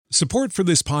Support for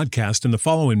this podcast and the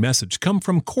following message come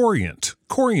from Corient.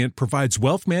 Corient provides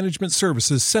wealth management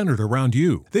services centered around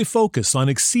you. They focus on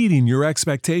exceeding your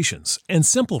expectations and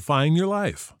simplifying your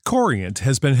life. Corient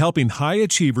has been helping high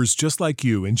achievers just like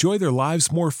you enjoy their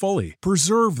lives more fully,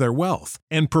 preserve their wealth,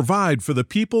 and provide for the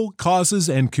people, causes,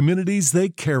 and communities they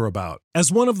care about. As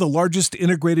one of the largest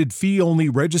integrated fee-only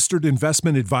registered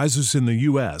investment advisors in the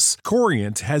U.S.,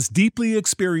 Corient has deeply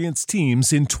experienced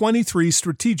teams in 23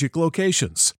 strategic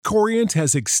locations. Corient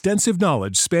has extensive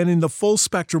knowledge spanning the full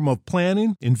spectrum of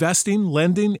planning, investing,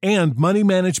 lending, and money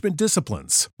management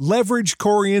disciplines. Leverage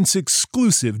Corient's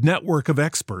exclusive network of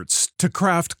experts to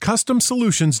craft custom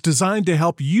solutions designed to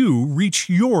help you reach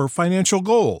your financial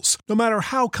goals, no matter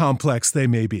how complex they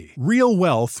may be. Real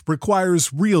wealth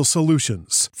requires real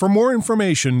solutions. For more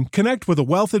information, connect with a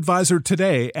wealth advisor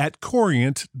today at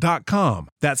Corient.com.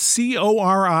 That's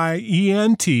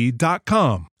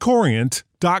Corient.com.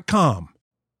 Corient.com.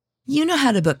 You know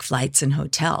how to book flights and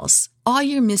hotels. All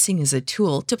you're missing is a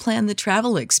tool to plan the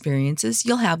travel experiences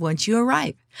you'll have once you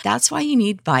arrive. That's why you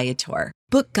need Viator.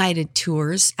 Book guided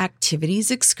tours,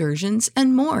 activities, excursions,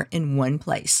 and more in one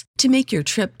place to make your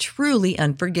trip truly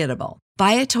unforgettable.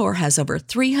 Viator has over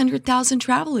 300,000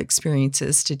 travel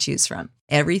experiences to choose from.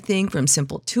 Everything from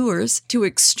simple tours to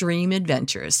extreme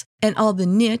adventures and all the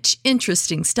niche,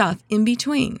 interesting stuff in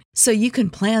between. So you can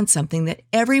plan something that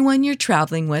everyone you're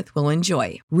traveling with will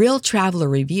enjoy. Real traveler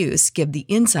reviews give the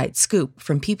inside scoop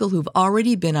from people who've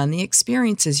already been on the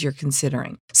experiences you're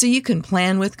considering. So you can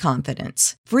plan with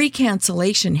confidence. Free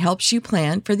cancellation helps you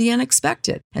plan for the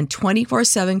unexpected. And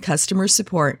 24/7 customer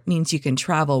support means you can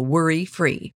travel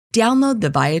worry-free. Download the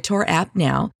Viator app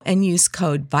now and use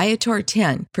code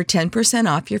Viator10 for 10%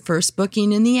 off your first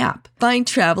booking in the app. Find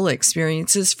travel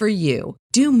experiences for you.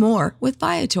 Do more with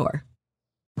Viator.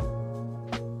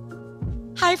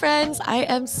 Hi friends, I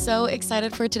am so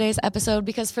excited for today's episode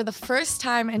because for the first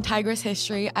time in Tigress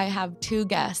history, I have two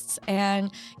guests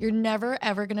and you're never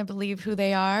ever going to believe who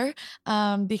they are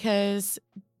because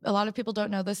a lot of people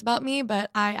don't know this about me, but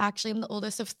I actually am the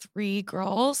oldest of three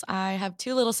girls. I have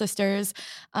two little sisters,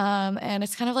 and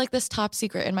it's kind of like this top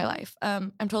secret in my life.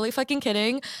 I'm totally fucking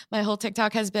kidding. My whole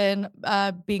TikTok has been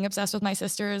being obsessed with my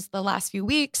sisters the last few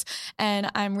weeks,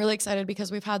 and I'm really excited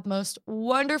because we've had the most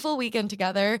wonderful weekend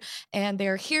together, and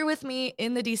they're here with me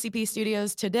in the DCP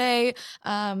studios today,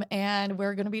 and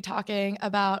we're going to be talking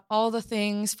about all the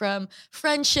things from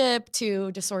friendship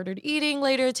to disordered eating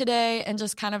later today, and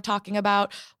just kind of talking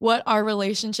about what our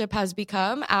relationship has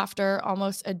become after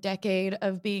almost a decade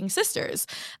of being sisters.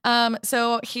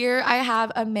 So here I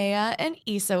have Amaya and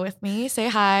Issa with me. Say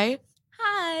hi.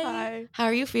 Hi. Hi. How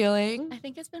are you feeling? I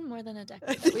think it's been more than a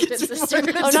decade that we've been sisters.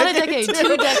 Oh, not a decade.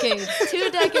 2 decades.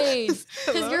 2 decades.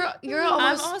 Because you're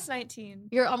almost... I'm almost 19.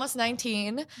 You're almost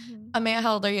 19. Mm-hmm. Amaya,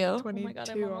 how old are you? 22, Oh my God,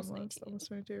 I'm almost almost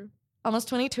 22. Almost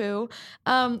 22.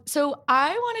 So I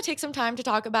want to take some time to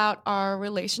talk about our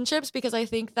relationships because I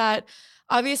think that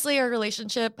obviously our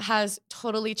relationship has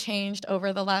totally changed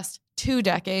over the last 2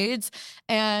 decades.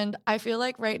 And I feel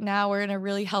like right now we're in a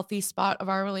really healthy spot of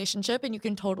our relationship, and you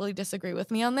can totally disagree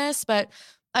with me on this, but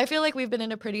I feel like we've been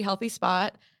in a pretty healthy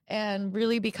spot and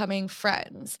really becoming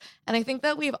friends. And I think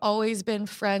that we've always been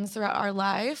friends throughout our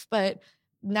life, but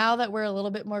now that we're a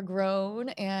little bit more grown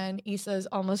and Issa's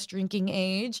almost drinking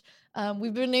age,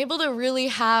 we've been able to really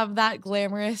have that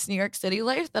glamorous New York City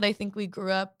life that I think we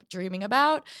grew up dreaming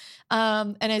about.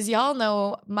 And as y'all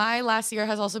know, my last year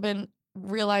has also been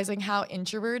realizing how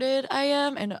introverted I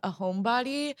am and a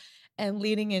homebody, and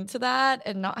leading into that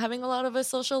and not having a lot of a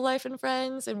social life and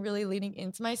friends and really leading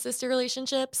into my sister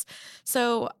relationships.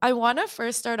 So I want to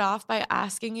first start off by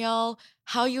asking y'all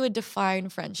how you would define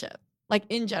friendship, like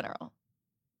in general.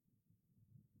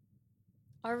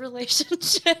 Our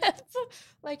relationship,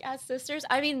 like as sisters.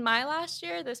 I mean,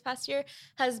 this past year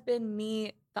has been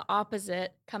me, the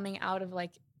opposite, coming out of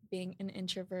like being an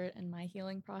introvert in my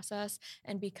healing process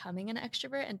and becoming an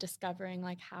extrovert and discovering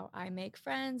like how I make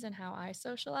friends and how I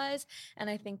socialize. And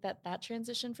I think that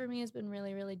transition for me has been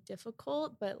really, really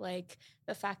difficult. But like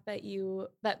the fact that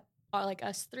like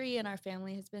us three and our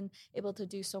family has been able to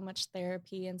do so much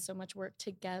therapy and so much work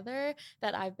together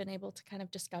that I've been able to kind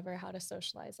of discover how to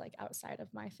socialize like outside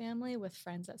of my family with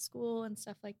friends at school and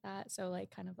stuff like that. So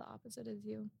like kind of the opposite as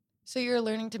you. So you're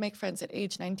learning to make friends at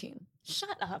age 19.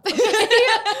 Shut up.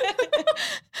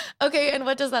 Okay, and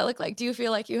what does that look like? Do you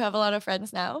feel like you have a lot of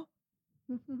friends now?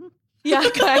 Yeah,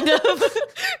 kind of.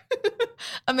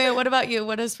 Amaya, what about you?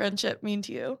 What does friendship mean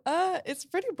to you? It's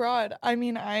pretty broad. I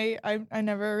mean, I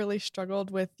never really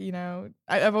struggled with,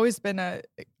 I've always been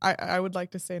I would like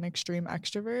to say an extreme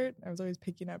extrovert. I was always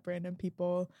picking up random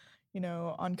people,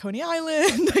 on Coney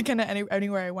Island, like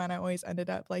anywhere I went, I always ended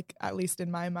up like, at least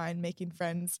in my mind, making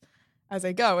friends as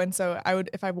I go. And so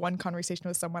if I have one conversation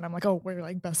with someone, I'm like, oh, we're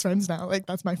like best friends now. Like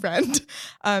that's my friend.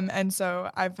 And so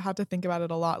I've had to think about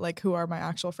it a lot, like who are my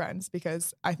actual friends,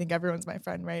 because I think everyone's my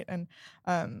friend, right? And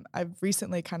I've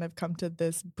recently kind of come to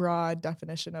this broad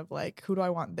definition of like, who do I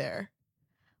want there?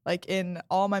 Like in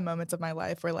all my moments of my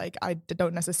life where like I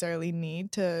don't necessarily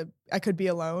I could be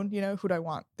alone, who do I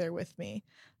want there with me?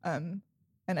 And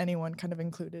anyone kind of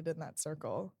included in that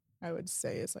circle, I would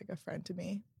say is like a friend to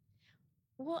me.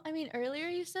 Well, I mean, earlier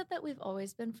you said that we've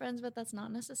always been friends, but that's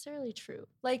not necessarily true.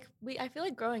 Like I feel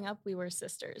like growing up, we were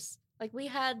sisters. Like we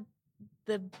had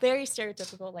the very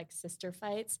stereotypical like sister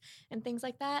fights and things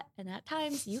like that. And at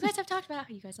times you guys have talked about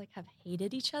how you guys like have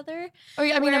hated each other. Oh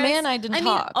yeah, I mean, Amanda and I didn't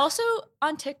talk. Also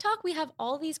on TikTok, we have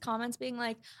all these comments being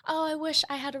like, oh, I wish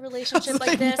I had a relationship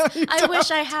like this. No, I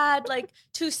wish I had like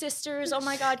 2 sisters. Oh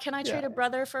my God, can I trade a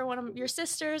brother for one of your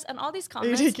sisters? And all these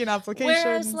comments. You're taking applications.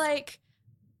 Whereas like,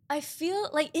 I feel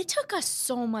like it took us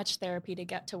so much therapy to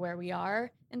get to where we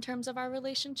are in terms of our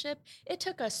relationship. It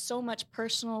took us so much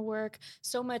personal work,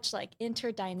 so much like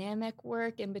interdynamic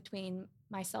work in between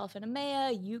myself and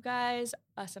Amaya, you guys,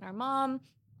 us and our mom,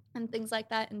 and things like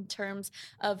that, in terms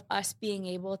of us being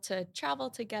able to travel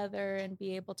together and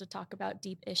be able to talk about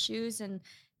deep issues and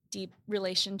deep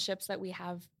relationships that we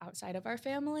have outside of our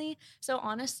family. So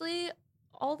honestly,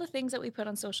 all the things that we put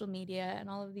on social media and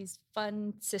all of these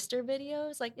fun sister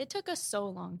videos, like it took us so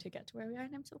long to get to where we are,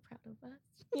 and I'm so proud of us.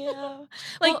 Yeah.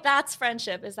 Like that's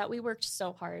friendship, is that we worked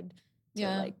so hard to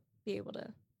like be able to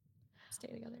stay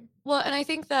together. Well, and I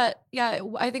think that,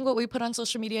 I think what we put on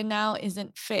social media now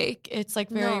isn't fake. It's like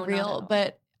very real,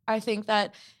 but I think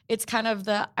that it's kind of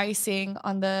the icing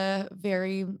on the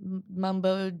very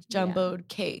mumbo-jumboed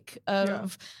cake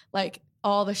of like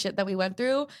all the shit that we went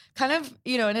through, kind of,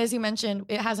 and as you mentioned,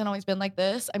 it hasn't always been like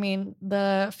this. I mean,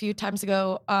 the few times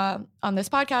ago on this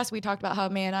podcast, we talked about how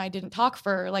May and I didn't talk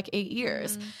for like 8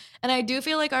 years. Mm-hmm. And I do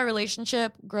feel like our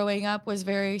relationship growing up was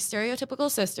very stereotypical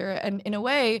sister. And in a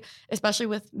way, especially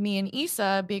with me and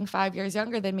Issa being 5 years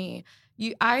younger than me,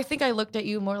 I think I looked at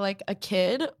you more like a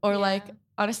kid or like,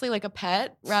 honestly, like a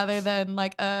pet rather than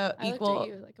like a equal. I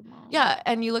looked at you like a mom. Yeah,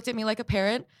 and you looked at me like a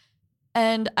parent.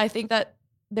 And I think that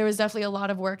there was definitely a lot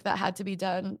of work that had to be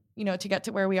done, to get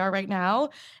to where we are right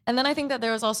now. And then I think that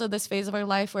there was also this phase of our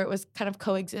life where it was kind of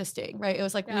coexisting, right? It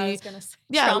was like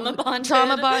trauma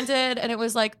bonded. And it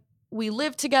was like, we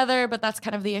lived together, but that's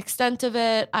kind of the extent of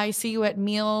it. I see you at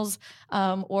meals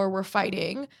or we're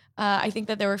fighting. I think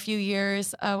that there were a few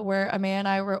years where Amaya and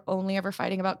I were only ever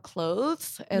fighting about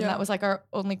clothes. And that was like our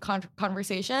only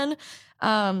conversation.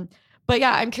 But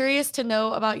yeah, I'm curious to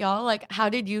know about y'all. Like, how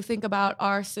did you think about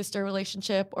our sister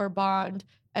relationship or bond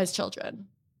as children?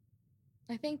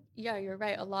 I think, you're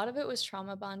right. A lot of it was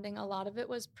trauma bonding. A lot of it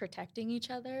was protecting each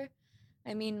other.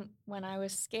 I mean, when I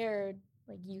was scared,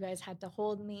 like you guys had to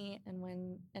hold me,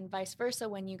 and vice versa,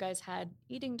 when you guys had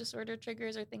eating disorder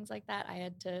triggers or things like that, I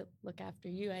had to look after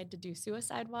you. I had to do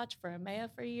suicide watch for Amaya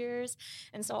for years.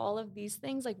 And so all of these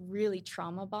things like really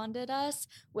trauma bonded us,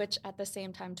 which at the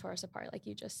same time tore us apart. Like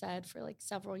you just said, for like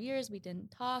several years we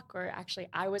didn't talk, or actually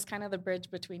I was kind of the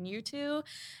bridge between you two,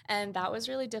 and that was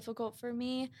really difficult for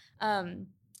me.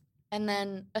 And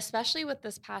then, especially with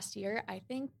this past year, I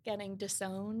think getting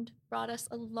disowned brought us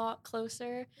a lot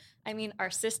closer. I mean, our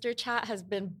sister chat has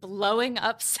been blowing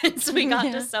up since we got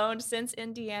disowned, since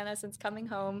Indiana, since coming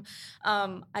home.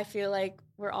 I feel like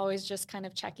we're always just kind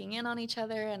of checking in on each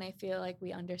other, and I feel like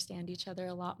we understand each other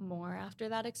a lot more after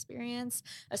that experience,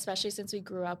 especially since we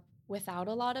grew up without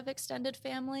a lot of extended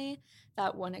family.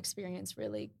 That one experience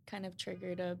really kind of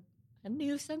triggered a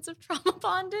new sense of trauma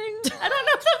bonding. I don't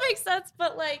know if that makes sense,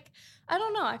 but like, I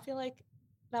don't know. I feel like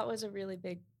that was a really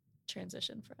big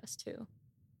transition for us too.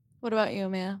 What about you,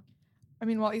 Mia? I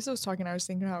mean, while Issa was talking, I was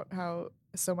thinking how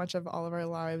so much of all of our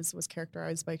lives was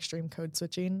characterized by extreme code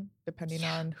switching, depending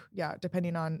on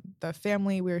the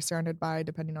family we were surrounded by,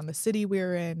 depending on the city we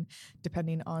were in,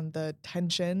 depending on the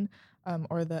tension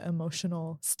or the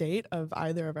emotional state of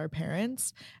either of our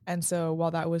parents. And so while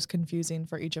that was confusing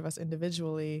for each of us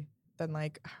individually, then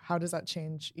like, how does that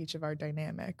change each of our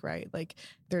dynamic, right? Like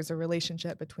there's a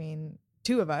relationship between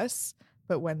two of us,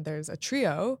 but when there's a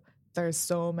trio, there's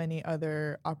so many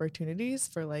other opportunities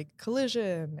for like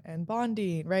collision and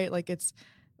bonding, right? Like it's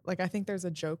like, I think there's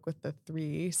a joke with the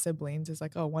 3 siblings is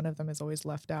like, oh, one of them is always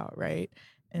left out, right?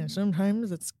 And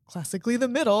sometimes it's classically the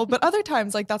middle, but other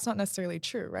times like that's not necessarily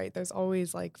true, right? There's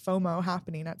always like FOMO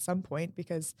happening at some point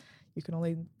because you can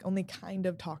only kind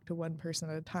of talk to one person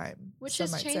at a time, which some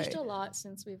has might changed say. a lot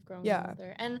since we've grown Yeah.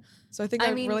 older. And So I think I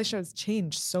our mean- relationship has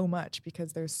changed so much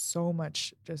because there's so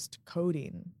much just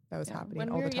coding that was happening when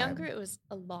all we the were time. younger, it was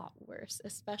a lot worse,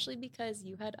 especially because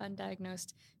you had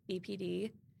undiagnosed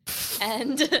BPD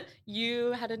and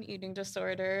you had an eating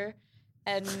disorder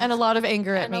and And a lot of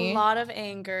anger at and me. a lot of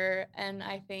anger. And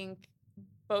I think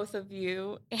both of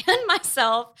you and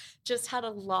myself just had a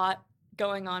lot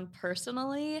going on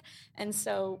personally. And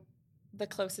so the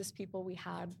closest people we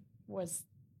had was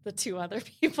the two other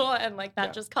people. And like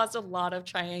that just caused a lot of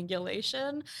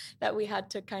triangulation that we had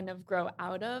to kind of grow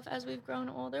out of as we've grown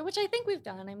older, which I think we've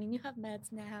done. I mean, you have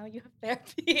meds now, you have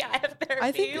therapy, I have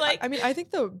therapy. I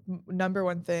think the number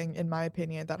one thing, in my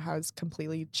opinion, that has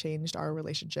completely changed our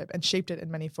relationship and shaped it in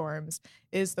many forms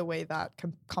is the way that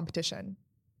competition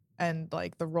and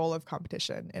like the role of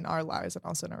competition in our lives and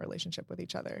also in our relationship with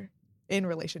each other, in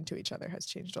relation to each other, has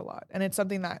changed a lot. And it's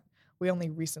something that we only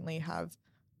recently have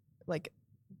like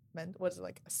worked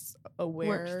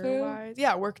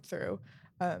through.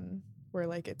 Where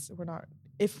like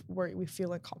we feel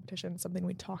like competition is something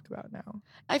we talk about now.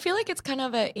 I feel like it's kind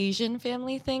of an Asian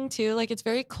family thing too. Like it's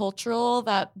very cultural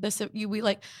that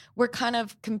we're kind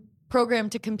of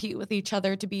programmed to compete with each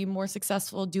other to be more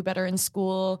successful, do better in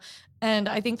school. And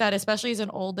I think that especially as an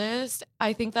oldest,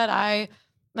 I think that and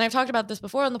I've talked about this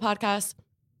before on the podcast,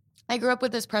 I grew up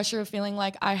with this pressure of feeling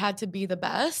like I had to be the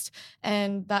best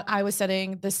and that I was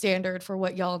setting the standard for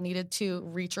what y'all needed to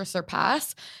reach or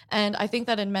surpass. And I think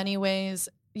that in many ways,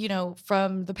 you know,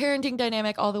 from the parenting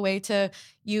dynamic all the way to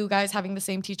you guys having the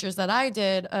same teachers that I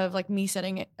did, of like me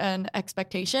setting an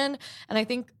expectation. And I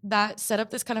think that set up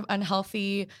this kind of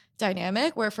unhealthy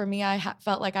dynamic where for me, I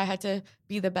felt like I had to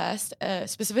be the best,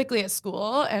 specifically at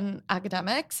school and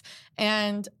academics.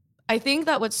 And I think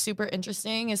that what's super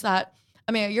interesting is that,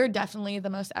 I mean, you're definitely the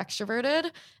most extroverted.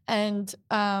 And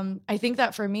I think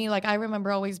that for me, like I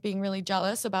remember always being really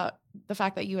jealous about the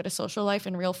fact that you had a social life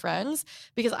and real friends,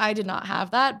 because I did not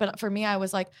have that. But for me, I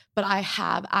was like, but I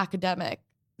have academic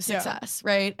success,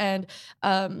 right? And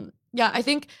I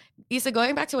think, Issa,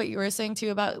 going back to what you were saying too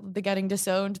about the getting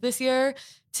disowned this year,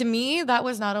 to me, that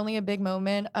was not only a big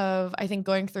moment of, I think,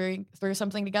 going through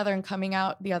something together and coming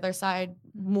out the other side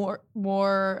more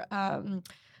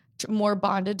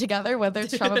bonded together, whether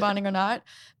it's trauma bonding or not.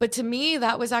 But to me,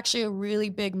 that was actually a really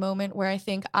big moment where I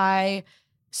think I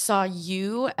saw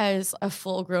you as a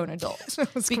full grown adult.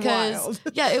 It was wild.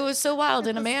 Yeah, it was so wild.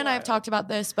 And Amanda and I have talked about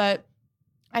this, but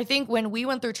I think when we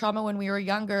went through trauma when we were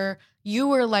younger, you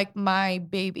were like my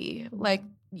baby. Like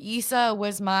Issa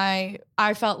was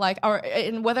I felt like,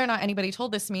 and whether or not anybody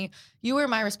told this to me, you were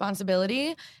my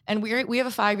responsibility. And we have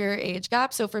a 5-year age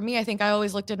gap. So for me, I think I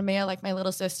always looked at Amaya like my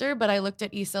little sister, but I looked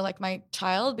at Issa like my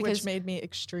child, because which made me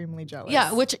extremely jealous.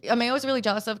 Yeah, which Amaya was really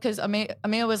jealous of, because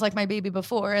Amaya was like my baby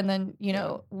before, and then, you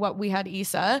know, what we had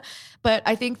Issa. But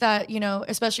I think that, you know,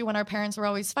 especially when our parents were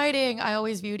always fighting, I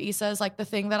always viewed Issa as like the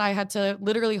thing that I had to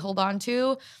literally hold on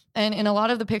to. And in a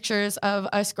lot of the pictures of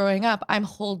us growing up, I'm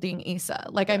holding Issa.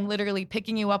 Like I'm literally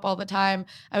picking you up all the time.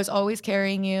 I was always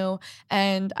carrying you.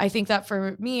 And I think that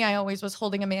for me, I always was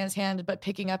holding a man's hand, but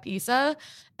picking up Issa.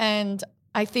 And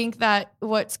I think that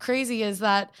what's crazy is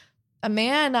that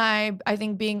Amanda and I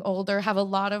think being older, have a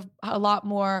lot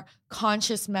more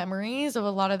conscious memories of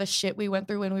a lot of the shit we went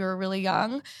through when we were really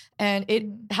young. And it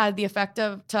had the effect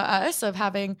to us of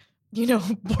having, you know,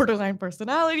 borderline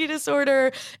personality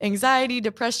disorder, anxiety,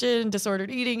 depression,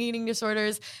 disordered eating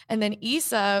disorders. And then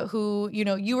Issa, who, you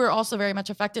know, you were also very much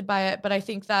affected by it. But I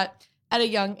think that at a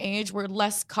young age, we're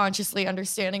less consciously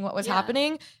understanding what was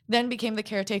happening, then became the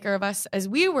caretaker of us as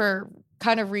we were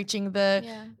kind of reaching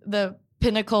the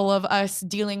pinnacle of us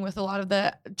dealing with a lot of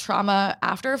the trauma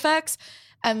after effects.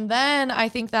 And then I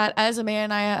think that as Amanda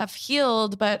and I have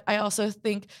healed, but I also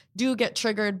think do get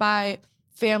triggered by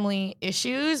family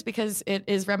issues, because it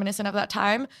is reminiscent of that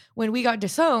time when we got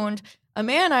disowned.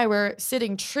 Amanda and I were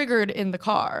sitting triggered in the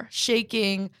car,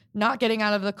 shaking, not getting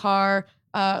out of the car,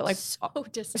 like so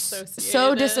disassociated.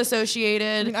 So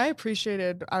disassociated. I mean, I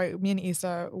appreciated, me and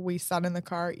Issa, we sat in the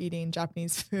car eating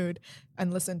Japanese food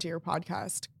and listened to your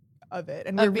podcast of it.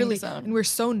 And we're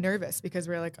so nervous because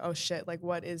we're like, oh shit, like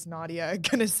what is Nadia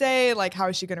gonna say? Like, how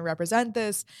is she gonna represent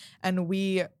this? And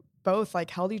we both like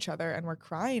held each other and were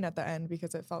crying at the end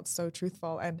because it felt so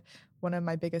truthful. And one of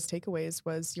my biggest takeaways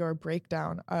was your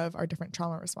breakdown of our different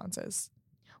trauma responses.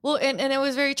 Well, and it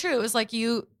was very true. It was like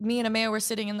me and Amaya were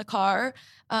sitting in the car.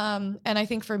 And I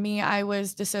think for me, I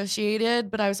was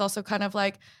dissociated, but I was also kind of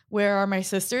like, where are my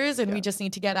sisters? And we just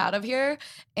need to get out of here.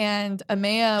 And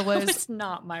Amaya was. It's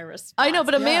not my response. I know,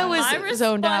 but Amaya My was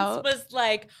zoned out. was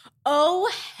like,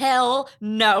 oh, hell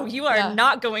no. You are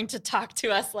not going to talk to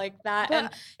us like that.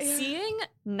 But, and seeing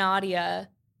Nadia,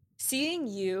 seeing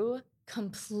you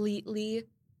completely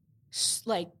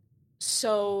like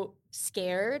so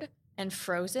scared and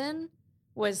frozen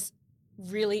was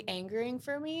really angering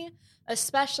for me,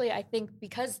 especially I think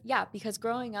because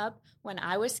growing up when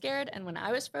I was scared and when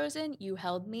I was frozen, you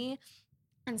held me.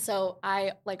 And so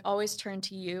I like always turn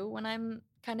to you when I'm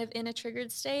kind of in a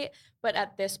triggered state. But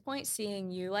at this point,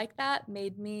 seeing you like that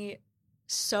made me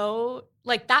so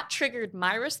like that triggered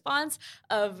my response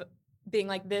of being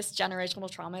like, this generational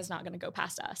trauma is not going to go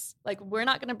past us. Like, we're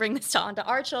not going to bring this on to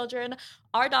our children.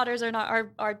 Our daughters are not,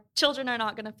 our children are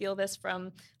not going to feel this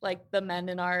from like the men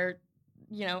in our,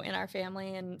 you know, in our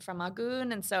family and from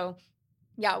Agun. And so,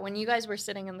 yeah, when you guys were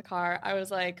sitting in the car, I was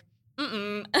like,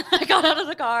 I got out of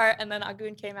the car, and then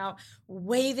Agun came out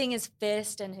waving his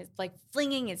fist and his like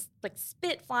flinging his like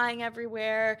spit flying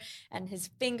everywhere and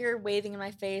his finger waving in my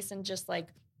face and just like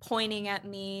pointing at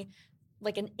me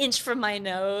like an inch from my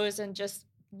nose and just,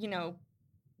 you know,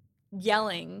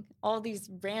 yelling all these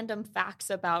random facts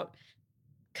about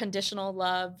conditional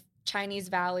love, Chinese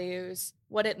values,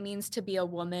 what it means to be a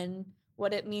woman,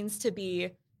 what it means to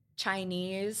be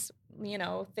Chinese, you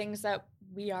know, things that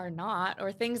we are not,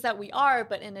 or things that we are,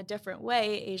 but in a different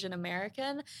way, Asian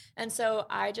American. And so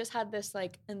I just had this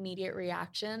like immediate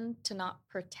reaction to not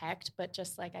protect, but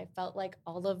just like I felt like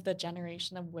all of the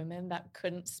generation of women that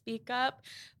couldn't speak up,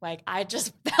 like I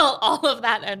just felt all of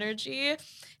that energy.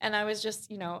 And I was just,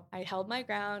 you know, I held my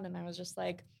ground and I was just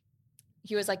like,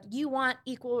 he was like, you want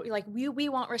equal, like we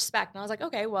want respect. And I was like,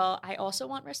 okay, well, I also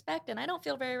want respect. And I don't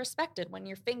feel very respected when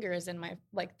your finger is in my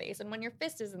like face and when your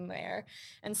fist is in the air.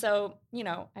 And so, you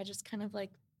know, I just kind of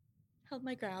like held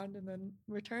my ground and then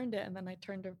returned it. And then I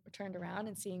turned around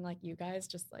and seeing like you guys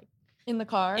just like in the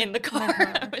car.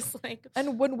 I was like,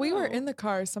 and when we were in the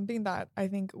car, something that I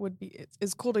think would be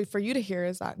is cool for you to hear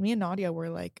is that me and Nadia were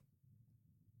like,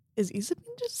 is Isabin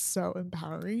just so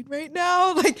empowering right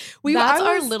now? Like that's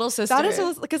our little sister. That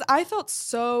is because I felt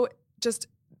so just.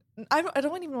 I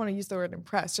don't even want to use the word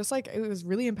impressed. Just like it was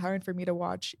really empowering for me to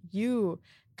watch you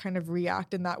kind of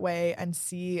react in that way and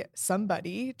see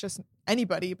somebody, just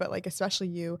anybody, but like especially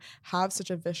you, have such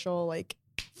a visceral like,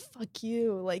 fuck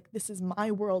you, like this is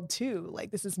my world too,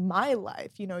 like this is my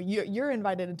life, you know, you're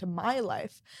invited into my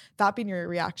life. That being your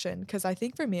reaction, because I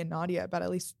think for me and Nadia, but at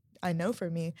least I know for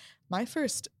me, my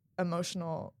first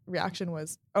emotional reaction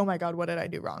was, oh my God, what did I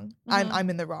do wrong? I'm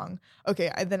in the wrong.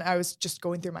 Okay. Then I was just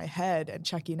going through my head and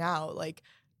checking out, like,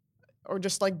 or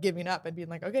just like giving up and being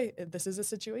like, okay, this is a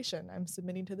situation. I'm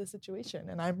submitting to this situation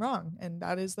and I'm wrong. And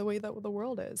that is the way that the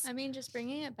world is. I mean, just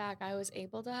bringing it back, I was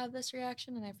able to have this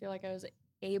reaction and I feel like I was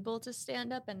able to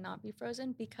stand up and not be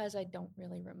frozen because I don't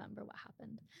really remember what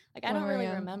happened. Like, I don't really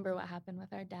remember what happened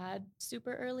with our dad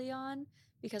super early on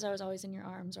because I was always in your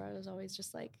arms, or I was always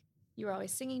just like, you were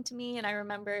always singing to me. And I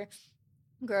remember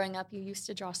growing up, you used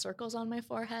to draw circles on my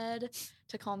forehead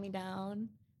to calm me down.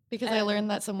 Because I learned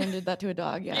that someone did that to a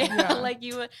dog. Yeah. Like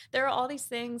there are all these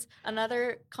things.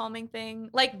 Another calming thing,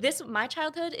 like this, my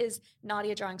childhood is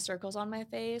Nadia drawing circles on my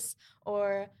face,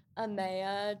 or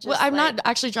Amaya. Just I'm not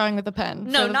actually drawing with a pen.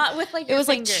 No, so not with like your It was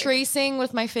finger. like tracing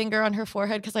with my finger on her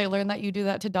forehead because I learned that you do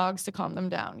that to dogs to calm them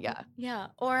down. Yeah. Yeah.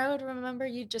 Or I would remember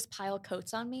you just pile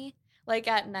coats on me. Like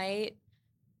at night,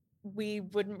 we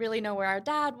wouldn't really know where our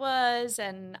dad was,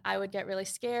 and I would get really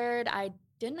scared. I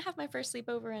didn't have my first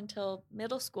sleepover until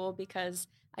middle school because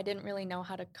I didn't really know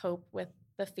how to cope with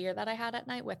the fear that I had at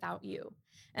night without you.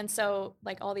 And so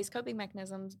like all these coping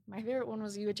mechanisms, my favorite one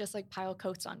was you would just like pile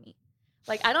coats on me.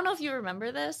 Like, I don't know if you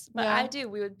remember this, but I do.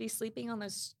 We would be sleeping on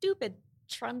those stupid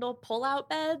trundle pull-out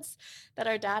beds that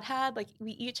our dad had. Like,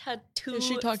 we each had 2 feet of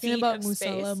space. Is she talking about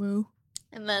Musalamu?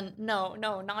 And then, no,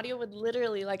 Nadia would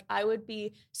literally, like, I would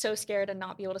be so scared and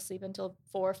not be able to sleep until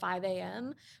 4 or 5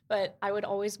 a.m. But I would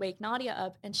always wake Nadia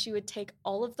up, and she would take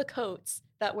all of the coats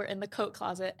that were in the coat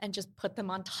closet and just put them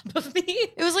on top of me.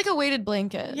 It was like a weighted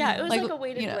blanket. Yeah, it was like a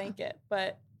weighted blanket,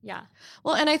 but yeah.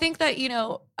 Well, and I think that, you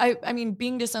know, I mean,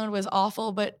 being disowned was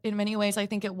awful, but in many ways, I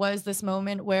think it was this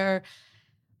moment where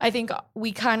I think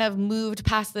we kind of moved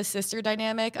past the sister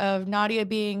dynamic of Nadia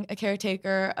being a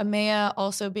caretaker, Amaya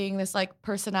also being this like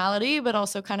personality, but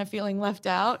also kind of feeling left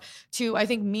out, to I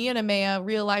think me and Amaya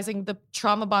realizing the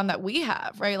trauma bond that we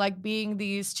have, right? Like being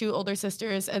these 2 older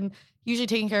sisters and usually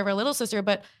taking care of our little sister.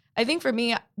 But I think for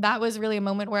me, that was really a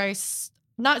moment where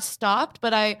not stopped,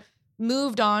 but I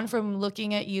moved on from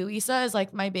looking at you, Issa, as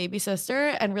like my baby sister,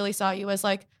 and really saw you as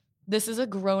like, this is a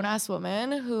grown ass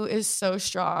woman who is so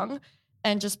strong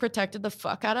and just protected the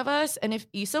fuck out of us. And if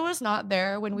Issa was not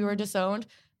there when we were disowned,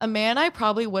 Amaya and I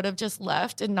probably would have just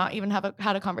left and not even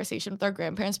had a conversation with our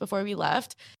grandparents before we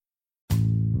left.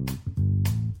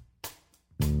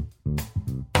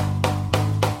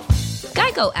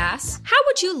 Geico asks, how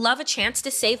would you love a chance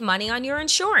to save money on your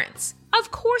insurance? Of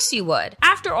course you would.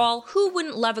 After all, who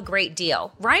wouldn't love a great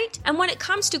deal, right? And when it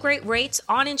comes to great rates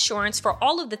on insurance for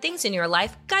all of the things in your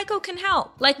life, Geico can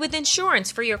help. Like with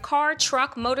insurance for your car,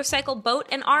 truck, motorcycle, boat,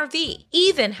 and RV.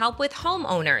 Even help with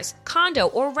homeowners, condo,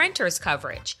 or renters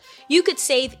coverage. You could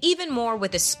save even more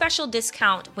with a special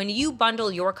discount when you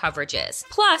bundle your coverages.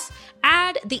 Plus,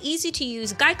 add the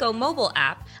easy-to-use Geico mobile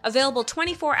app, available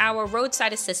 24-hour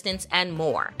roadside assistance, and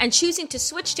more. And choosing to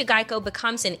switch to Geico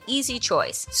becomes an easy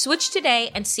choice. Switch today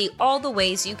and see all the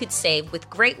ways you could save with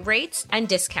great rates and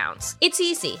discounts. It's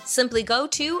easy. Simply go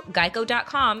to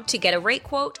geico.com to get a rate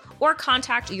quote or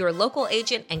contact your local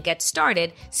agent and get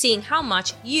started seeing how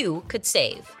much you could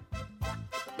save.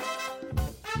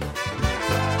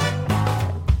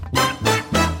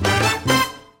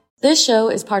 This show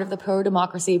is part of the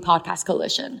Pro-Democracy Podcast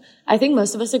Coalition. I think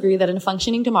most of us agree that in a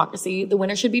functioning democracy, the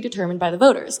winner should be determined by the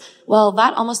voters. Well,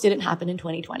 that almost didn't happen in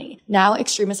 2020. Now,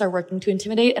 extremists are working to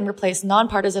intimidate and replace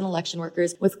nonpartisan election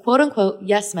workers with quote-unquote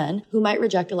yes men who might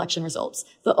reject election results.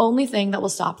 The only thing that will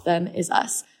stop them is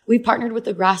us. We've partnered with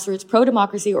the grassroots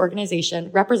pro-democracy organization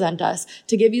Represent Us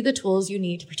to give you the tools you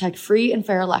need to protect free and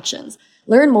fair elections.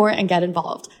 Learn more and get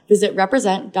involved. Visit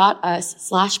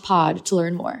represent.us/pod to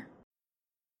learn more.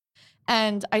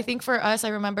 And I think for us, I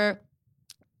remember,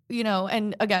 you know,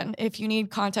 and again, if you need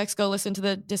context, go listen to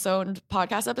the Disowned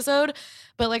podcast episode.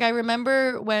 But like, I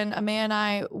remember when Amaya and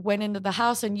I went into the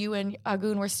house and you and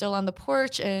Agun were still on the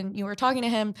porch and you were talking to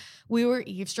him, we were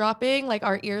eavesdropping, like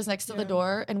our ears next to the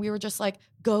door. And we were just like,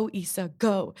 go, Issa,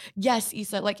 go. Yes,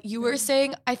 Issa. Like you were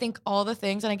saying, I think all the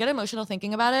things, and I get emotional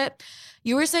thinking about it.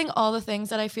 You were saying all the things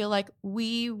that I feel like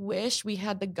we wish we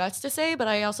had the guts to say, but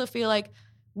I also feel like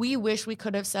we wish we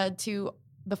could have said to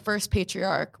the first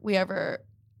patriarch we ever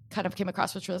kind of came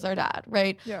across, which was our dad,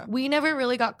 right? Yeah. We never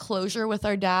really got closure with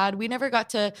our dad. We never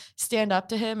got to stand up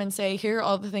to him and say, here are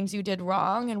all the things you did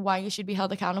wrong and why you should be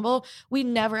held accountable. We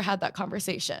never had that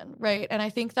conversation, right? And I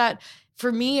think that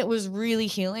for me, it was really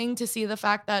healing to see the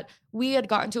fact that we had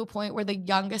gotten to a point where the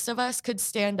youngest of us could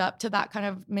stand up to that kind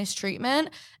of mistreatment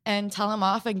and tell him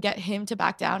off and get him to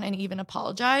back down and even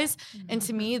apologize. Mm-hmm. And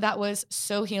to me, that was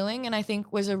so healing. And I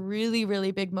think was a really,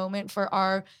 really big moment for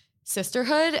our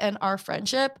sisterhood and our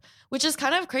friendship, which is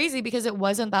kind of crazy because it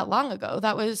wasn't that long ago.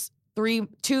 That was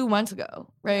 2 months ago,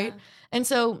 right? Yeah. And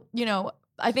so, you know,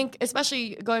 I think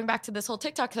especially going back to this whole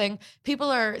TikTok thing,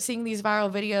 people are seeing these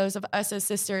viral videos of us as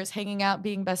sisters hanging out,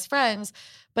 being best friends,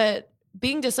 but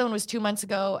being disowned was 2 months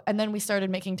ago. And then we started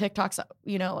making TikToks,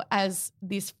 you know, as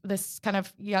this kind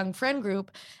of young friend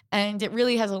group. And it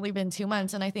really has only been 2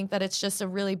 months. And I think that it's just a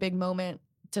really big moment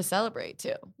to celebrate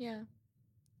too. Yeah.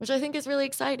 Which I think is really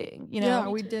exciting, you know? Yeah,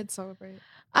 we did celebrate.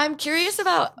 I'm curious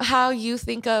about how you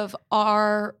think of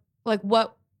our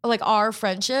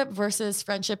friendship versus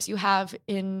friendships you have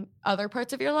in other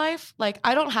parts of your life. Like,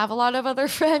 I don't have a lot of other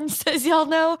friends, as y'all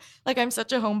know. Like, I'm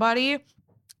such a homebody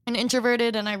and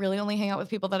introverted, and I really only hang out with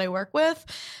people that I work with.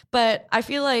 But I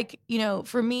feel like, you know,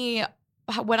 for me,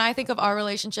 when I think of our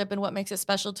relationship and what makes it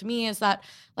special to me is that,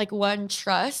 like, one,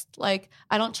 trust. Like,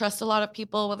 I don't trust a lot of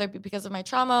people, whether it be because of my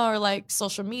trauma or like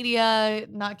social media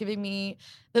not giving me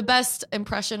the best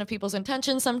impression of people's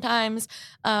intentions sometimes,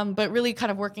 but really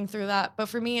kind of working through that. But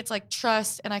for me, it's like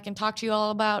trust, and I can talk to you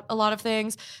all about a lot of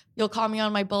things. You'll call me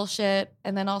on my bullshit,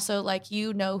 and then also, like,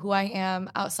 you know who I am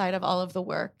outside of all of the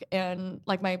work and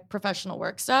like my professional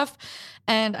work stuff.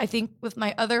 And I think with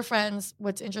my other friends,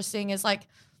 what's interesting is like,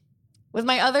 with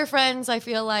my other friends, I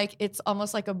feel like it's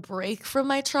almost like a break from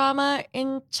my trauma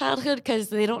in childhood because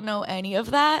they don't know any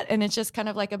of that. And it's just kind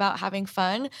of like about having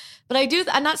fun. But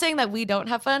I'm not saying that we don't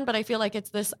have fun, but I feel like it's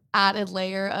this added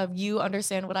layer of you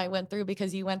understand what I went through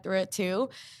because you went through it too.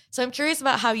 So I'm curious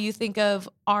about how you think of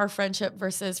our friendship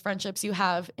versus friendships you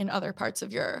have in other parts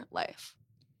of your life.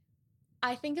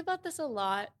 I think about this a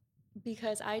lot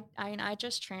because I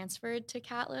just transferred to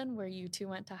Catlin where you two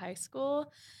went to high school.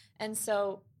 And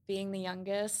so being the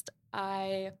youngest,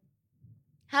 I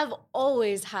have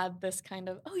always had this kind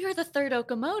of, oh, you're the third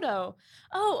Okamoto.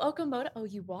 Oh, Okamoto. Oh,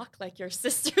 you walk like your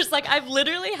sisters. Like I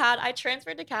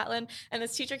transferred to Catlin and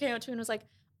this teacher came up to me and was like,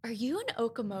 are you an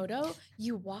Okamoto?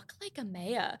 You walk like a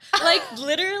Maya. Like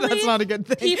literally, That's not a good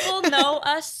thing. People know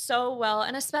us so well,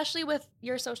 and especially with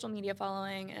your social media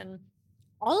following, and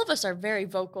all of us are very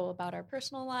vocal about our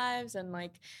personal lives and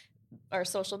like our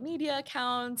social media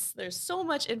accounts. There's so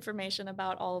much information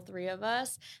about all three of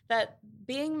us that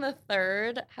being the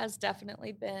third has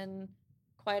definitely been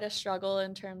quite a struggle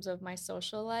in terms of my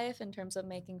social life, in terms of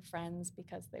making friends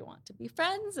because they want to be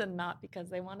friends and not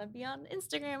because they want to be on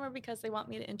Instagram or because they want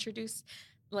me to introduce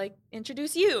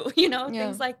you, you know,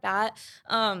 things like that.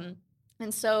 And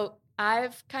so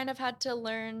I've kind of had to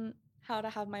learn how to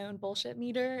have my own bullshit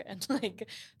meter and like,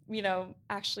 you know,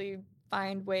 actually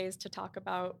find ways to talk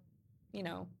about, you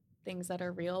know, things that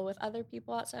are real with other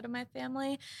people outside of my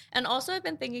family. And also I've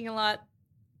been thinking a lot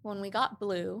when we got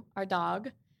Blue, our dog,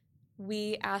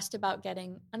 we asked about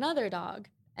getting another dog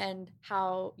and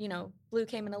how, you know, Blue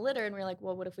came in a litter and we were like,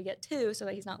 well, what if we get two so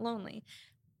that he's not lonely?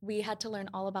 We had to learn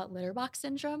all about litter box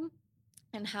syndrome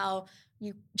and how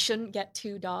you shouldn't get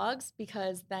two dogs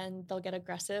because then they'll get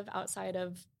aggressive outside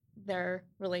of their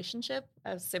relationship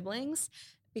as siblings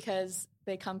because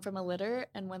they come from a litter,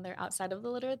 and when they're outside of the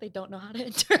litter, they don't know how to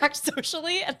interact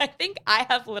socially. And I think I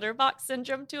have litter box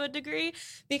syndrome to a degree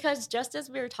because just as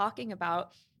we were talking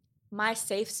about, my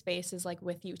safe space is like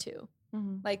with you two.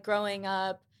 Mm-hmm. Like growing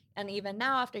up and even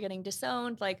now after getting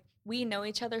disowned, like we know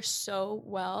each other so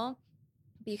well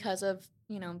because of,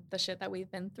 you know, the shit that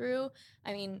we've been through.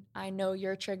 I mean, I know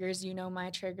your triggers, you know my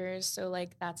triggers. So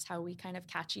like that's how we kind of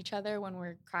catch each other when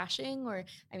we're crashing. Or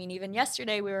I mean, even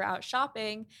yesterday we were out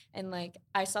shopping and like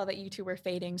I saw that you two were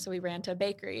fading. So we ran to a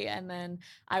bakery and then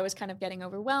I was kind of getting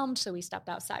overwhelmed. So we stepped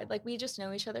outside. Like we just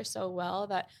know each other so well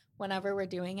that whenever we're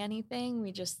doing anything,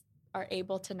 we just are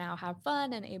able to now have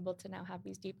fun and able to now have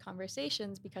these deep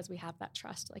conversations because we have that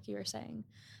trust, like you were saying.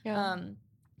 Yeah.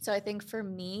 So I think for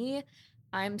me,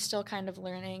 I'm still kind of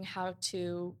learning how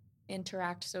to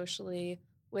interact socially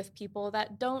with people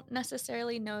that don't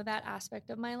necessarily know that aspect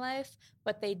of my life,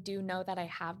 but they do know that I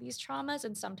have these traumas.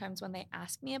 And sometimes when they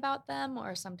ask me about them,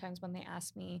 or sometimes when they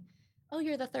ask me, oh,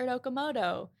 you're the third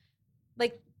Okamoto,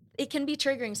 like it can be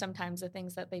triggering sometimes the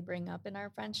things that they bring up in our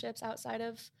friendships outside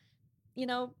of, you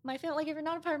know, my family. Like if you're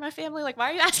not a part of my family, like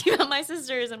why are you asking about my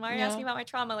sisters and why are you asking about my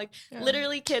trauma? Like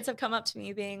literally kids have come up to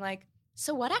me being like,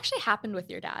 so what actually happened with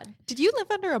your dad? Did you live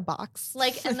under a box?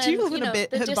 Like, and then, you know,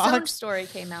 the Disowned story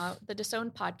came out, the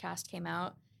Disowned podcast came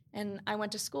out, and I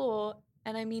went to school,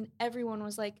 and I mean, everyone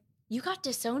was like, you got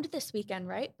disowned this weekend,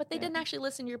 right? But they didn't actually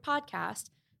listen to your podcast.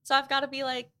 So I've got to be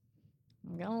like,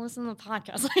 I'm going to listen to the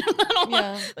podcast. I don't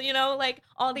want, you know, like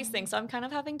all these things. So I'm kind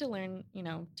of having to learn, you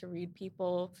know, to read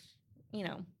people, you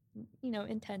know,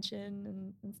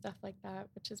 intention and stuff like that,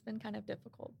 which has been kind of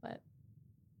difficult, but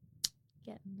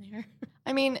getting there.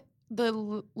 I mean,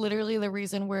 literally the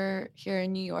reason we're here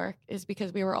in New York is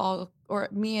because we were all, or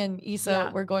me and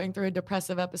Issa were going through a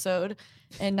depressive episode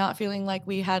and not feeling like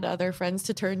we had other friends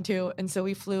to turn to. And so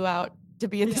we flew out to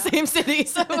be in the same city.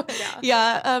 So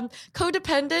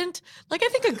codependent, like I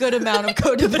think a good amount of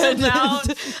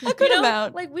codependent. A good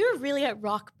amount. Like we were really at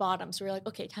rock bottom. So we were like,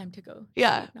 okay, time to go.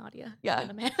 Yeah. Nadia. Yeah.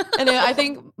 And I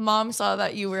think mom saw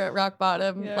that you were at rock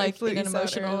bottom, like in an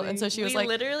emotional. And so she was like,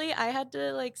 literally, I had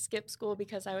to like skip school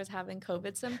because I was having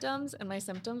COVID symptoms and my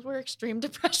symptoms were extreme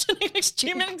depression and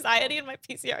extreme anxiety and my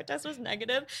PCR test was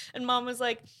negative. And mom was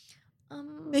like,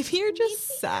 maybe you're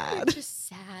just sad. You're just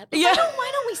sad. Like,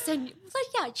 why don't we send you? Like,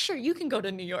 yeah, sure, you can go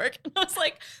to New York. And I was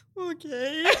like,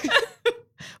 okay.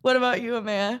 What about you,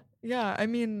 Amaya? Yeah, I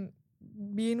mean,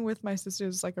 being with my sister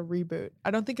is like a reboot.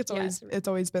 I don't think it's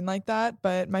always been like that,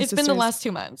 but it's been the last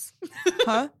 2 months.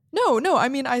 Huh? No. I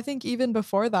mean, I think even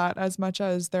before that, as much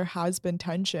as there has been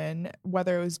tension,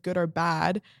 whether it was good or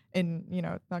bad, and you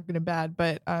know, not good or bad,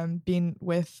 but being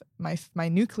with my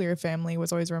nuclear family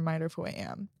was always a reminder of who I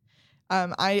am.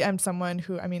 I am someone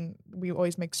who, I mean, we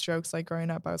always make jokes, like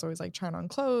growing up, I was always like trying on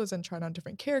clothes and trying on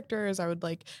different characters. I would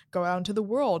like go out into the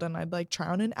world and I'd like try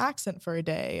on an accent for a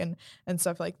day and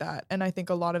stuff like that. And I think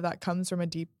a lot of that comes from a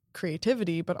deep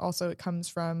creativity, but also it comes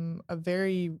from a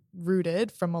very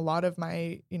rooted from a lot of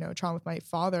my, you know, trauma with my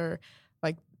father.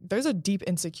 Like there's a deep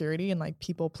insecurity and like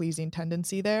people pleasing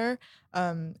tendency there.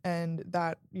 And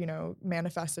that, you know,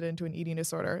 manifested into an eating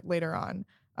disorder later on.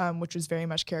 Which was very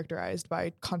much characterized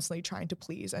by constantly trying to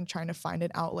please and trying to find an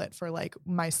outlet for like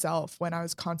myself when I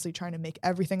was constantly trying to make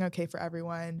everything okay for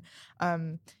everyone.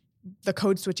 The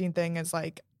code switching thing is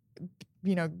like,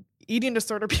 you know, eating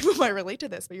disorder, people might relate to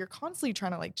this, but you're constantly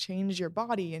trying to like change your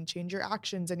body and change your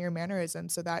actions and your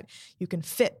mannerisms so that you can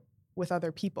fit with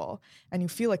other people and you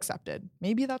feel accepted.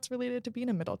 Maybe that's related to being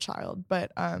a middle child,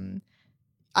 but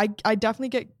I definitely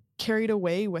get carried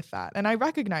away with that. And I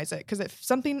recognize it because if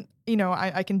something,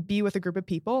 I can be with a group of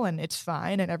people and it's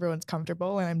fine and everyone's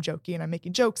comfortable and I'm joking and I'm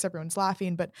making jokes, everyone's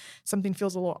laughing, but something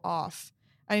feels a little off.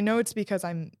 I know it's because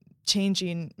I'm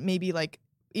changing maybe like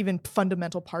even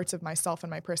fundamental parts of myself and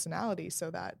my personality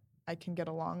so that I can get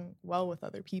along well with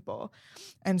other people.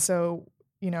 And so,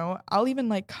 I'll even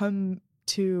like come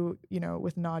to,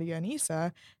 with Nadia and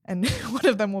Issa, and one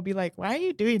of them will be like, why are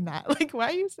you doing that? Like, why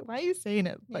are you saying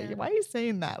it? Like, why are you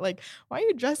saying that? Like, why are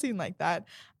you dressing like that?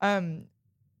 And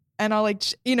I'll like,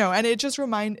 and it just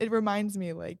reminds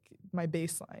me like my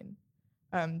baseline.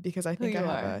 Because I think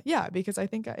because I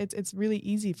think it's really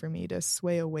easy for me to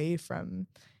sway away from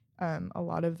a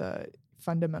lot of the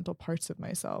fundamental parts of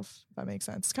myself, if that makes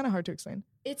sense. It's kind of hard to explain.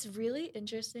 It's really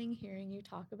interesting hearing you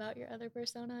talk about your other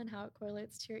persona and how it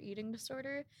correlates to your eating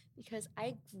disorder, because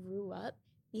I grew up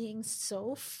being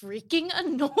so freaking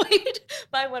annoyed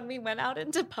by when we went out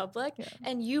into public. Yeah.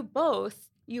 And you both,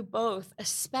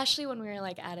 especially when we were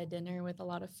like at a dinner with a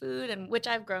lot of food, and which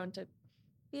I've grown to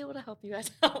be able to help you guys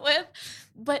out with,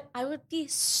 but I would be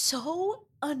so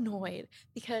annoyed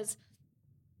because,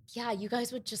 you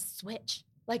guys would just switch.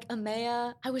 Like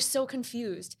Amaya, I was so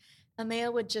confused.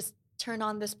 Amaya would just turn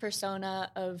on this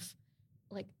persona of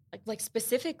like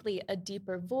specifically a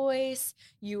deeper voice.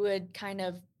 You would kind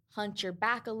of hunch your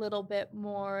back a little bit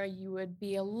more. You would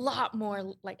be a lot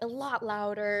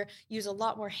louder, use a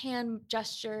lot more hand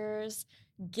gestures,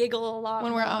 giggle a lot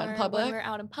when more we're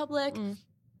out in public. Mm.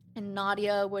 And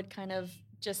Nadia would kind of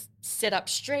just sit up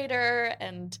straighter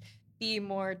and be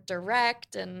more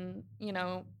direct and,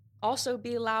 also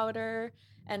be louder,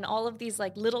 and all of these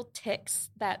like little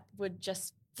ticks that would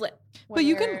just flip. But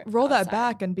you can roll that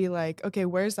back and be like, okay,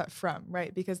 where's that from,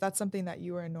 right? Because that's something that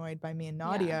you were annoyed by me and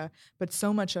Nadia, but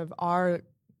so much of our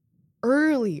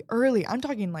early, I'm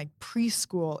talking like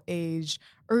preschool age,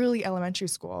 early elementary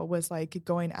school was like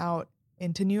going out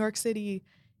into New York City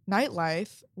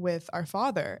nightlife with our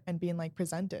father and being like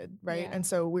presented, right? And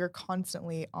so we were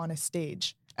constantly on a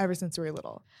stage ever since we were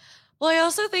little. Well, I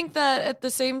also think that at the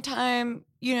same time,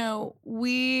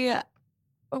 we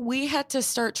had to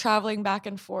start traveling back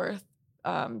and forth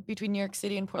between New York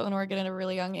City and Portland, Oregon at a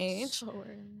really young age.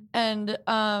 And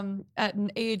at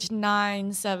an age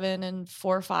 9, 7, and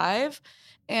 4, 5.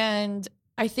 And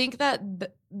I think that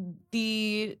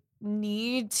the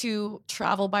need to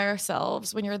travel by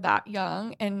ourselves when you're that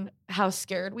young and how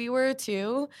scared we were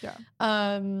too.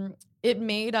 It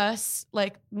made us,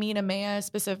 like me and Amaya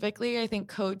specifically, I think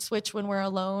code switch when we're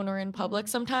alone or in public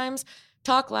sometimes,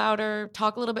 talk louder,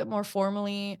 talk a little bit more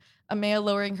formally, Amaya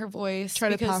lowering her voice.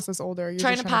 Trying to pass us older.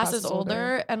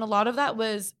 And a lot of that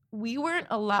was we weren't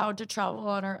allowed to travel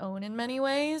on our own in many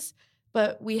ways,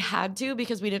 but we had to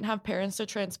because we didn't have parents to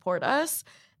transport us,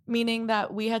 meaning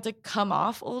that we had to come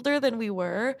off older than we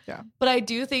were. Yeah. But I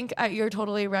do think you're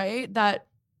totally right that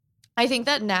I think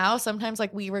that now sometimes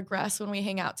like we regress when we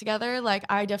hang out together. Like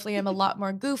I definitely am a lot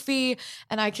more goofy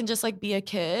and I can just like be a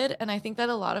kid. And I think that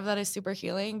a lot of that is super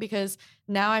healing because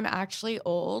now I'm actually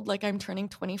old. Like I'm turning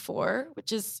 24,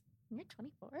 which is You're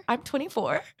 24. I'm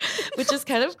 24, which is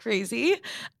kind of crazy.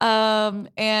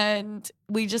 And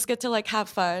we just get to like have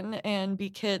fun and be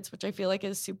kids, which I feel like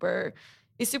is super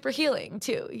healing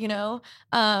too,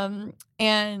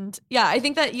 And yeah, I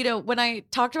think that, when I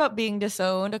talked about being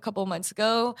disowned a couple months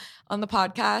ago on the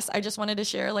podcast, I just wanted to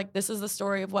share like, this is the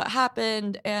story of what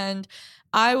happened. And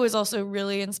I was also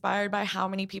really inspired by how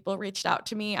many people reached out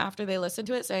to me after they listened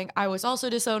to it saying, I was also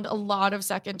disowned, a lot of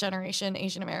second generation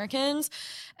Asian Americans.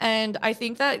 And I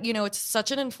think that, it's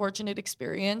such an unfortunate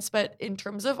experience, but in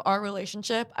terms of our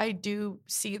relationship, I do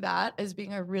see that as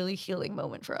being a really healing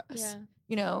moment for us.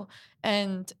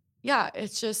 And yeah,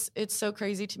 it's so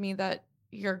crazy to me that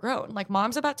you're grown. Like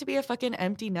mom's about to be a fucking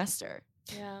empty nester.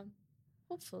 Yeah.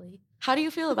 Hopefully. How do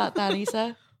you feel about that,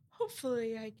 Issa?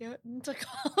 Hopefully I get into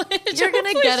college. You're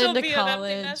going to get into be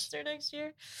college. An empty nester next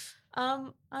year.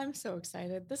 I'm so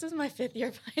excited. This is my 5th year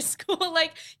of high school.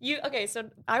 So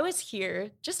I was here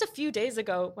just a few days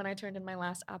ago when I turned in my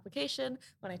last application,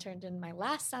 when I turned in my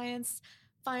last science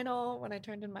final, when I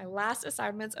turned in my last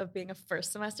assignments of being a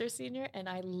first semester senior, and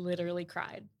I literally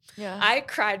cried. Yeah. I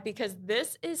cried because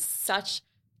this is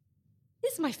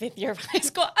my 5th year of high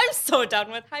school. I'm so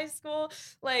done with high school.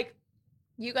 Like,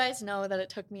 you guys know that it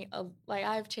took me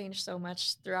I've changed so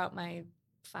much throughout my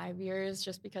 5 years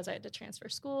just because I had to transfer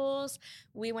schools.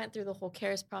 We went through the whole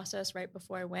CARES process right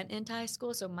before I went into high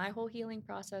school. So my whole healing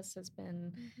process has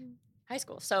been high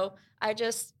school. So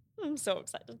I'm so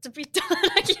excited to be done.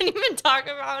 I can't even talk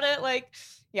about it.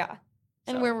 Yeah.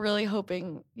 And we're really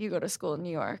hoping you go to school in New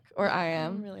York, or I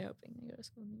am. I'm really hoping you go to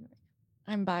school in New York.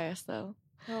 I'm biased though.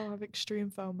 Oh, I have extreme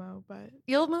FOMO, but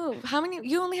You'll move. How many?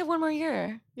 You only have 1 more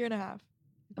year. year and a half.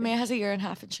 Amaya has a year and a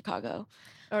half in Chicago.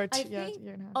 Or I year think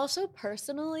and a half. also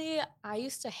personally, I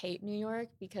used to hate New York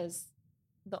because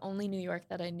the only New York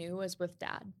that I knew was with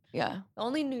Dad. Yeah. The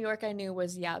only New York I knew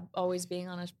was always being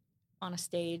on a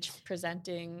stage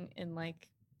presenting and like,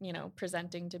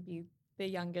 presenting to be the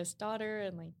youngest daughter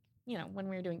and like, when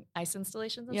we were doing ice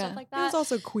installations and stuff like that. It was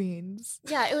also Queens.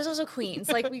 Yeah, it was also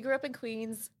Queens. Like we grew up in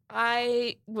Queens.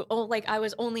 I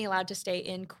was only allowed to stay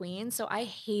in Queens, so I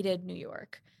hated New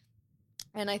York.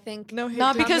 And I think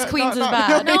not because Queens is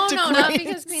bad. No, not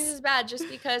because Queens is bad. Just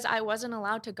because I wasn't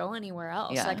allowed to go anywhere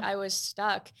else. Yeah. Like I was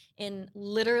stuck in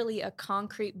literally a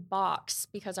concrete box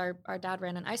because our dad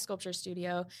ran an ice sculpture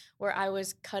studio where I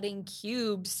was cutting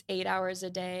cubes 8 hours a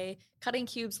day, cutting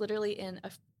cubes literally in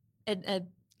a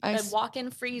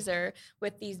walk-in freezer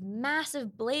with these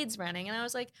massive blades running. And I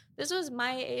was like, this was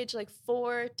my age, like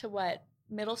 4 to what?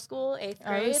 Middle school, 8th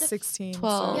grade? I was 16.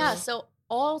 12. Yeah, so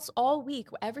all week,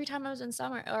 every time I was in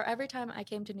summer or every time I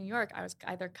came to New York, I was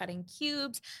either cutting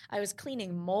cubes, I was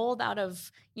cleaning mold out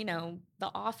of,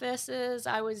 the offices.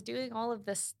 I was doing all of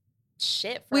this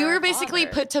shit for We our were basically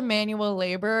father. put to manual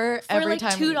labor for every like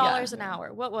time. $2 an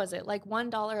hour. What was it? Like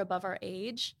 $1 above our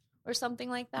age or something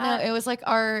like that? No, it was like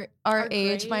our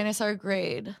age grade? minus our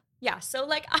grade. Yeah, so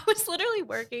like I was literally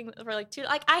working for like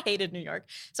I hated New York.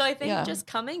 So I think just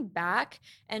coming back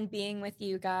and being with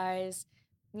you guys,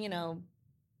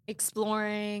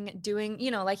 exploring, doing,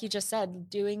 like you just said,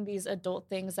 doing these adult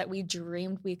things that we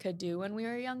dreamed we could do when we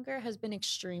were younger has been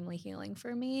extremely healing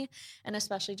for me. And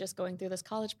especially just going through this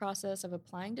college process of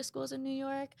applying to schools in New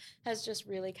York has just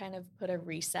really kind of put a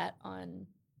reset on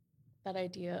that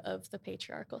idea of the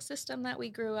patriarchal system that we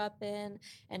grew up in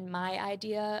and my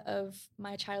idea of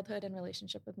my childhood and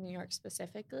relationship with New York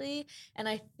specifically. And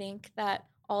I think that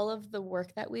all of the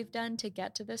work that we've done to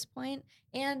get to this point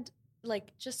and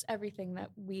like just everything that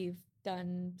we've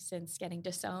done since getting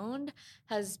disowned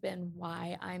has been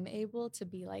why I'm able to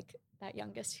be like that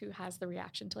youngest who has the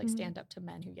reaction to like stand up to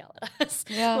men who yell at us.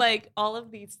 Yeah. Like all of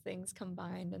these things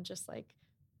combined and just like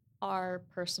our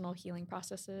personal healing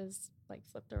processes like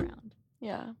flipped around.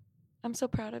 Yeah. I'm so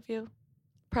proud of you.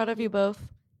 Proud of you both.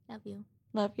 Love you.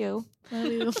 Love you. Love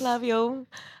you. Love you.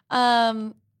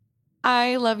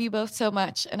 I love you both so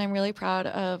much, and I'm really proud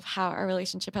of how our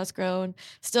relationship has grown.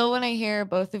 Still, when I hear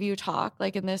both of you talk,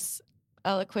 like in this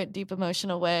eloquent, deep,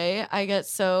 emotional way, I get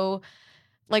so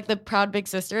like the proud big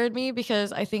sister in me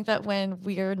because I think that when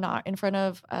we are not in front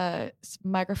of a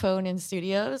microphone in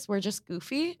studios, we're just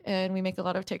goofy and we make a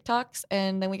lot of TikToks,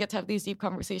 and then we get to have these deep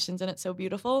conversations, and it's so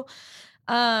beautiful.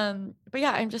 But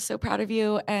yeah, I'm just so proud of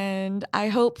you. And I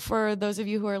hope for those of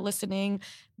you who are listening,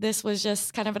 this was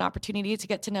just kind of an opportunity to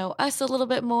get to know us a little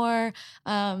bit more.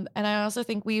 And I also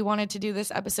think we wanted to do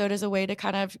this episode as a way to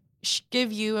kind of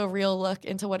give you a real look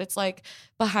into what it's like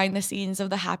behind the scenes of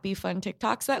the happy, fun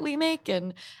TikToks that we make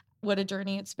and what a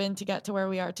journey it's been to get to where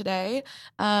we are today.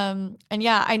 And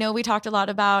yeah, I know we talked a lot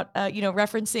about,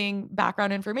 referencing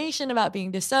background information about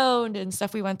being disowned and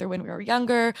stuff we went through when we were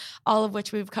younger, all of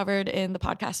which we've covered in the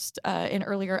podcast in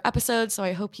earlier episodes. So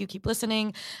I hope you keep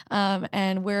listening.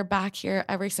 And we're back here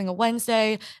every single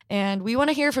Wednesday. And we want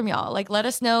to hear from y'all. Like, let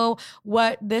us know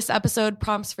what this episode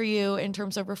prompts for you in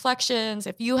terms of reflections,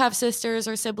 if you have sisters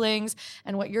or siblings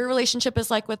and what your relationship is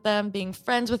like with them, being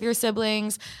friends with your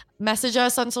siblings. Message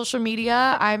us on social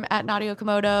media. I'm at Nadia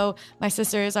Okamoto. My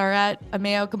sisters are at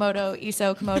Amaya Okamoto,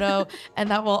 Isa Okamoto, and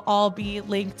that will all be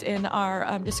linked in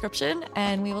our description.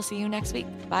 And we will see you next week.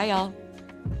 Bye, y'all.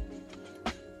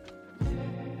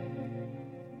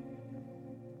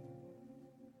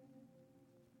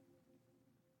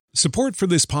 Support for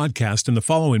this podcast and the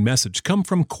following message come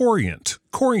from Corient.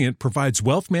 Corient provides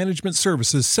wealth management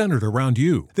services centered around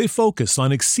you. They focus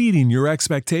on exceeding your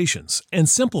expectations and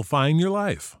simplifying your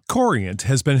life. Corient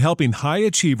has been helping high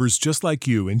achievers just like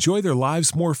you enjoy their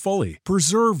lives more fully,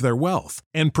 preserve their wealth,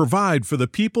 and provide for the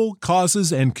people,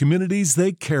 causes, and communities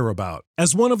they care about.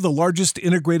 As one of the largest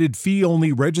integrated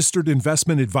fee-only registered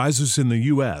investment advisors in the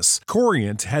U.S.,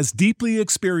 Corient has deeply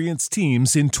experienced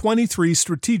teams in 23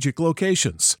 strategic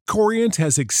locations. Corient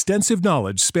has extensive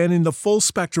knowledge spanning the full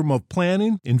spectrum of planning,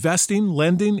 investing,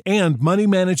 lending, and money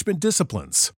management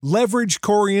disciplines. Leverage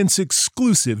Corient's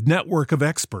exclusive network of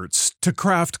experts to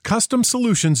craft custom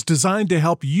solutions designed to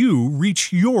help you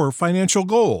reach your financial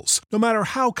goals, no matter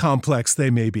how complex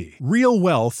they may be. Real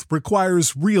wealth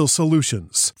requires real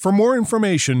solutions. For more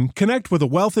information, connect with a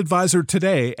wealth advisor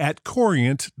today at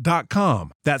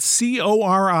Corient.com. That's Corient.com.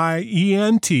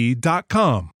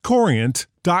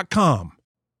 Corient.com.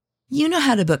 You know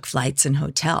how to book flights and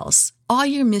hotels. all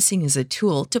you're missing is a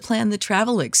tool to plan the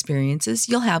travel experiences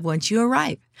you'll have once you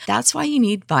arrive. That's why you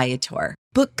need Viator.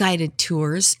 Book guided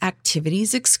tours,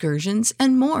 activities, excursions,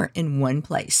 and more in one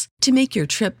place to make your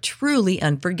trip truly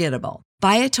unforgettable.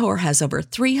 Viator has over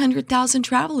 300,000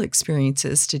 travel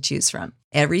experiences to choose from.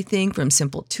 Everything from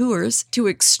simple tours to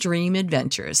extreme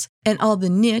adventures and all the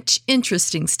niche,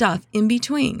 interesting stuff in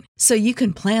between. So you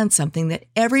can plan something that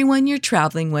everyone you're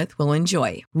traveling with will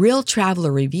enjoy. Real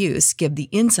traveler reviews give the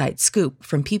inside scoop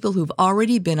from people who've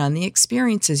already been on the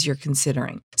experiences you're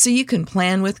considering. So you can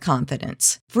plan with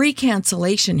confidence. Free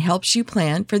cancellation helps you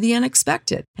plan for the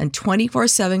unexpected. And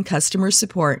 24/7 customer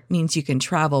support means you can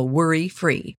travel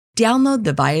worry-free. Download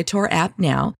the Viator app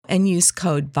now and use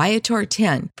code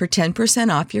Viator10 for 10%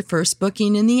 off your first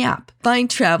booking in the app. Find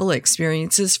travel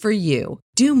experiences for you.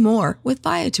 Do more with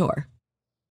Viator.